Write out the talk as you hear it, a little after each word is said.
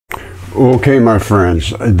Okay, my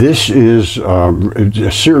friends, this is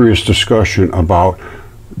a serious discussion about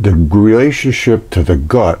the relationship to the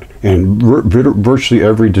gut and virtually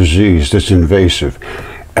every disease that's invasive.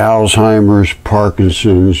 Alzheimer's,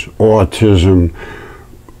 Parkinsons, autism,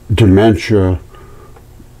 dementia,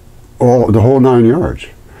 the whole 9 yards.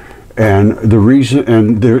 And the reason,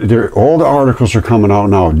 and all the articles are coming out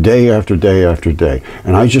now day after day after day.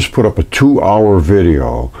 And I just put up a 2-hour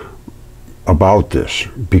video about this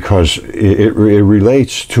because it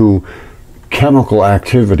relates to chemical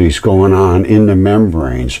activities going on in the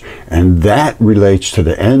membranes, and that relates to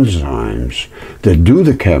the enzymes that do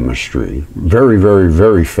the chemistry very, very,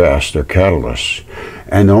 very fast. They're catalysts,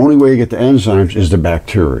 and the only way you get the enzymes is the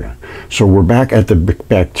bacteria. So we're back at the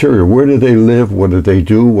bacteria. Where do they live? What do they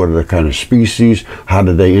do? What are the kind of species? How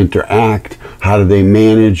do they interact? How do they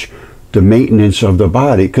manage the maintenance of the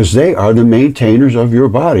body? Because they are the maintainers of your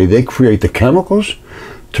body. They create the chemicals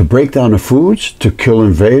to break down the foods, to kill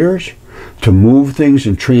invaders, to move things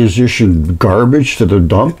and transition garbage to the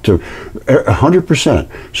dump, to 100%.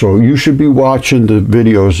 So you should be watching the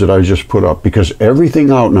videos that I just put up, because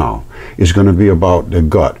everything out now is going to be about the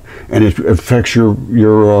gut, and it affects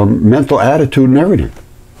your mental attitude and everything.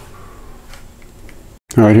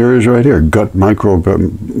 All right, here it is right here. Gut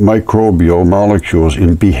microbial molecules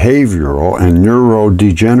in behavioral and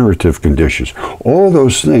neurodegenerative conditions. All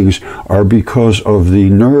those things are because of the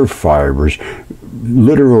nerve fibers,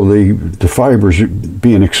 literally the fibers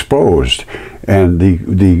being exposed, and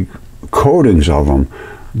the coatings of them,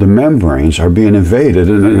 the membranes, are being invaded,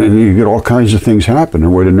 and you get all kinds of things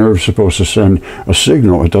happening where the nerve's supposed to send a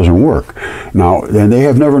signal, it doesn't work. Now, and they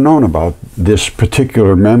have never known about this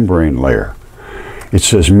particular membrane layer. It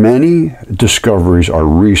says many discoveries are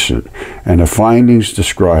recent, and the findings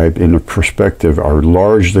described in the perspective are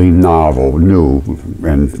largely novel, new,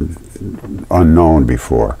 and unknown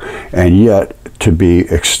before, and yet to be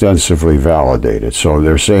extensively validated. So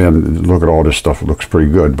they're saying, look at all this stuff, it looks pretty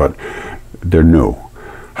good, but they're new.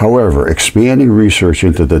 However, expanding research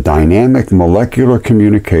into the dynamic molecular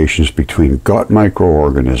communications between gut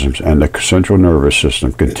microorganisms and the central nervous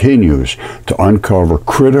system continues to uncover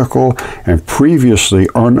critical and previously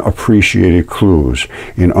unappreciated clues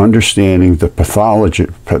in understanding the pathology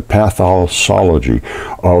of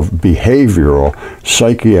behavioral,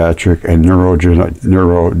 psychiatric, and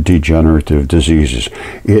neurodegenerative diseases.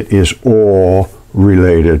 It is all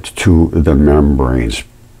related to the membranes,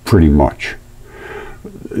 pretty much.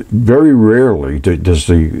 Very rarely does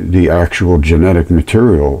the actual genetic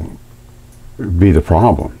material be the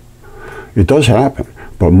problem. It does happen,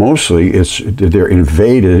 but mostly they're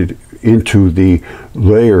invaded into the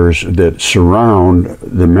layers that surround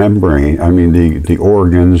the membrane. I mean, the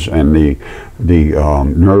organs and the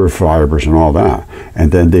nerve fibers and all that,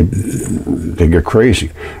 and then they get crazy.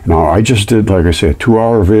 Now, I just did, like I said, a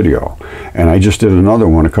 2-hour video, and I just did another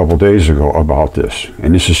one a couple days ago about this.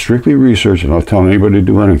 And this is strictly research, and I'll tell anybody to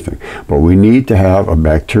do anything. But we need to have a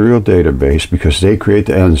bacterial database, because they create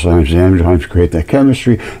the enzymes. The enzymes create the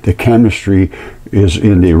chemistry. The chemistry is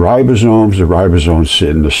in the ribosomes. The ribosomes sit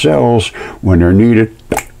in the cells. When they're needed,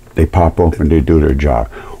 they pop open, they do their job.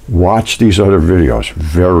 Watch these other videos.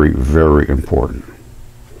 Very, very important.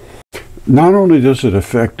 Not only does it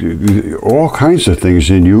affect all kinds of things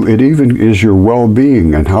in you, it even is your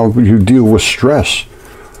well-being and how you deal with stress.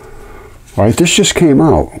 All right, this just came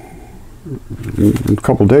out a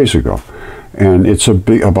couple days ago. And it's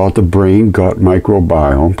about the brain-gut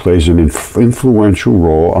microbiome plays an influential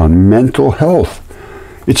role on mental health.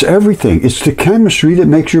 It's everything. It's the chemistry that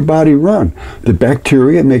makes your body run. The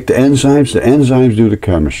bacteria make the enzymes do the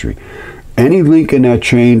chemistry. Any link in that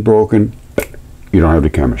chain broken, you don't have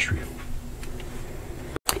the chemistry.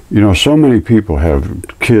 You know, so many people have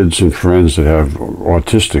kids and friends that have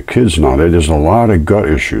autistic kids now. There's a lot of gut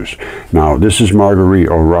issues. Now, this is Marguerite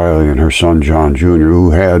O'Reilly and her son John Jr.,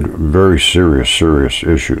 who had very serious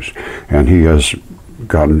issues, and he has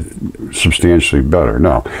gotten substantially better.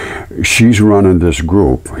 Now, she's running this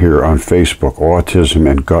group here on Facebook, Autism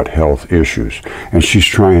and Gut Health Issues, and she's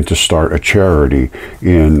trying to start a charity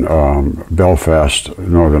in Belfast,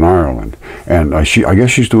 Northern Ireland. And I guess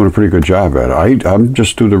she's doing a pretty good job at it. I'm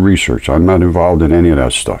just doing the research. I'm not involved in any of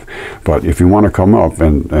that stuff. But if you want to come up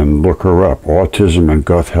and look her up, Autism and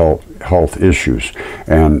Gut Health Issues,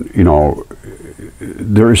 and you know,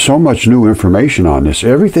 there is so much new information on this.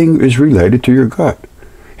 Everything is related to your gut.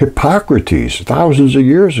 Hippocrates, thousands of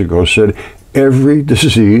years ago, said every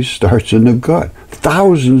disease starts in the gut.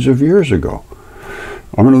 Thousands of years ago.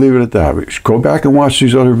 I'm going to leave it at that. Go back and watch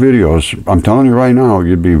these other videos. I'm telling you right now,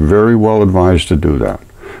 you'd be very well advised to do that.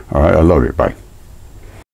 All right, I love you. Bye.